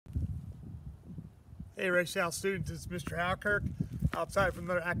Hey Race South students, it's Mr. Halkirk. Outside from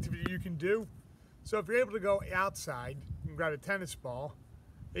another activity you can do. So if you're able to go outside and grab a tennis ball,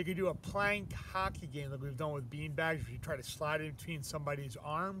 you can do a plank hockey game like we've done with bean bags, where you try to slide in between somebody's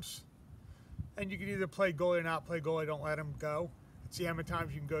arms. And you can either play goalie or not play goalie, don't let them go. And see how many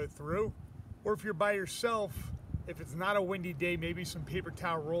times you can go through. Or if you're by yourself, if it's not a windy day, maybe some paper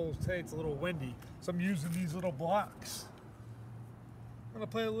towel rolls. Today it's a little windy, so I'm using these little blocks. I'm gonna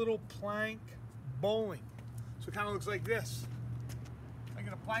play a little plank bowling. So it kind of looks like this. I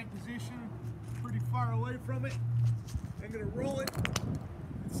get a plank position pretty far away from it. I'm gonna roll it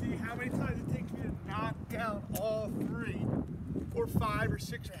and see how many times it takes me to knock down all 3 or 5 or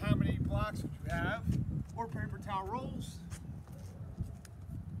 6 or how many blocks that you have, or paper towel rolls.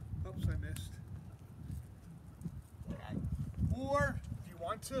 Oops, I missed. Okay. Or if you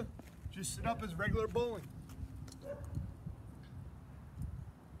want to, just sit up as regular bowling.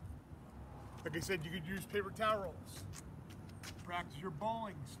 Like I said, you could use paper towel rolls. Practice your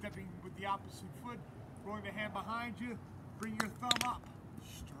bowling, stepping with the opposite foot, rolling the hand behind you, bring your thumb up,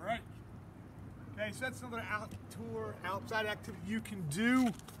 straight. Okay, so that's another outside activity you can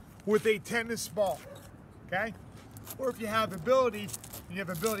do with a tennis ball, okay? Or if you have ability, and you have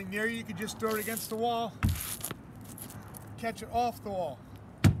a building near you, you can just throw it against the wall, catch it off the wall,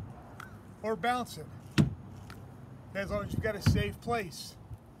 or bounce it. Okay, as long as you've got a safe place.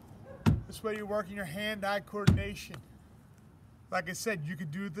 This way you're working your hand-eye coordination. Like I said, you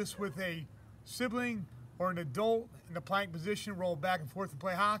could do this with a sibling or an adult in the plank position, roll back and forth and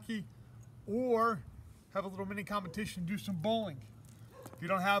play hockey, or have a little mini competition, do some bowling. If you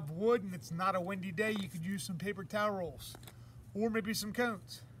don't have wood and it's not a windy day, you could use some paper towel rolls or maybe some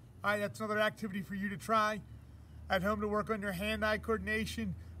cones. All right, that's another activity for you to try at home to work on your hand-eye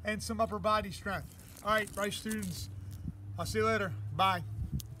coordination and some upper body strength. All right, Rice students, I'll see you later. Bye.